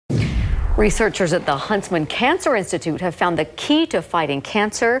Researchers at the Huntsman Cancer Institute have found the key to fighting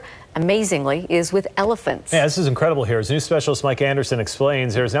cancer, amazingly, is with elephants. Yeah, this is incredible here. As news specialist Mike Anderson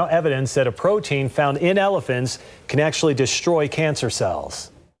explains, there is now evidence that a protein found in elephants can actually destroy cancer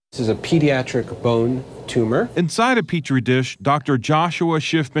cells. This is a pediatric bone tumor. Inside a petri dish, Dr. Joshua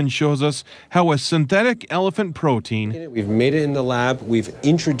Schiffman shows us how a synthetic elephant protein We've made it in the lab. We've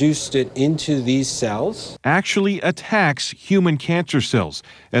introduced it into these cells. actually attacks human cancer cells,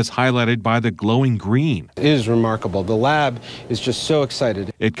 as highlighted by the glowing green. It is remarkable. The lab is just so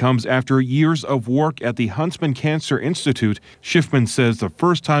excited. It comes after years of work at the Huntsman Cancer Institute. Schiffman says the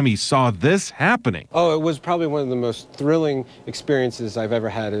first time he saw this happening. Oh, it was probably one of the most thrilling experiences I've ever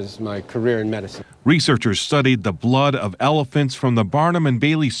had as my career in medicine. Researchers studied the blood of elephants from the Barnum and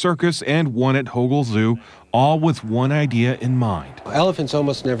Bailey Circus and one at Hogle Zoo, all with one idea in mind. Elephants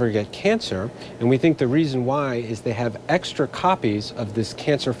almost never get cancer, and we think the reason why is they have extra copies of this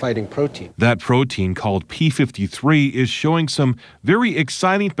cancer-fighting protein. That protein, called P53, is showing some very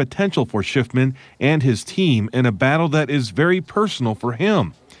exciting potential for Schiffman and his team in a battle that is very personal for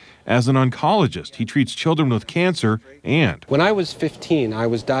him. As an oncologist, he treats children with cancer, and When I was 15, I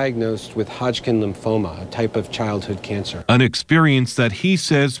was diagnosed with Hodgkin lymphoma, a type of childhood cancer. an experience that he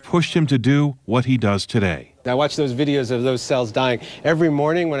says pushed him to do what he does today. I watch those videos of those cells dying every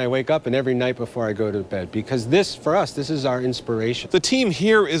morning when I wake up and every night before I go to bed, because this, for us, this is our inspiration. The team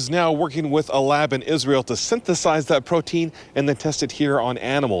here is now working with a lab in Israel to synthesize that protein and then test it here on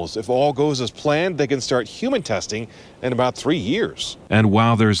animals. If all goes as planned, they can start human testing in about 3 years. And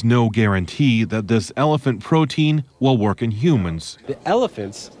while there's no guarantee that this elephant protein will work in humans, The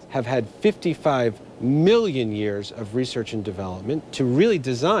elephants have had 55 million years of research and development to really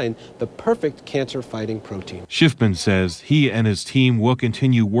design the perfect cancer-fighting protein. Schiffman says he and his team will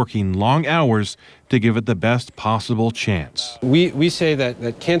continue working long hours to give it the best possible chance. We say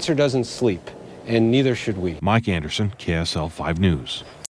that cancer doesn't sleep, and neither should we. Mike Anderson, KSL 5 News.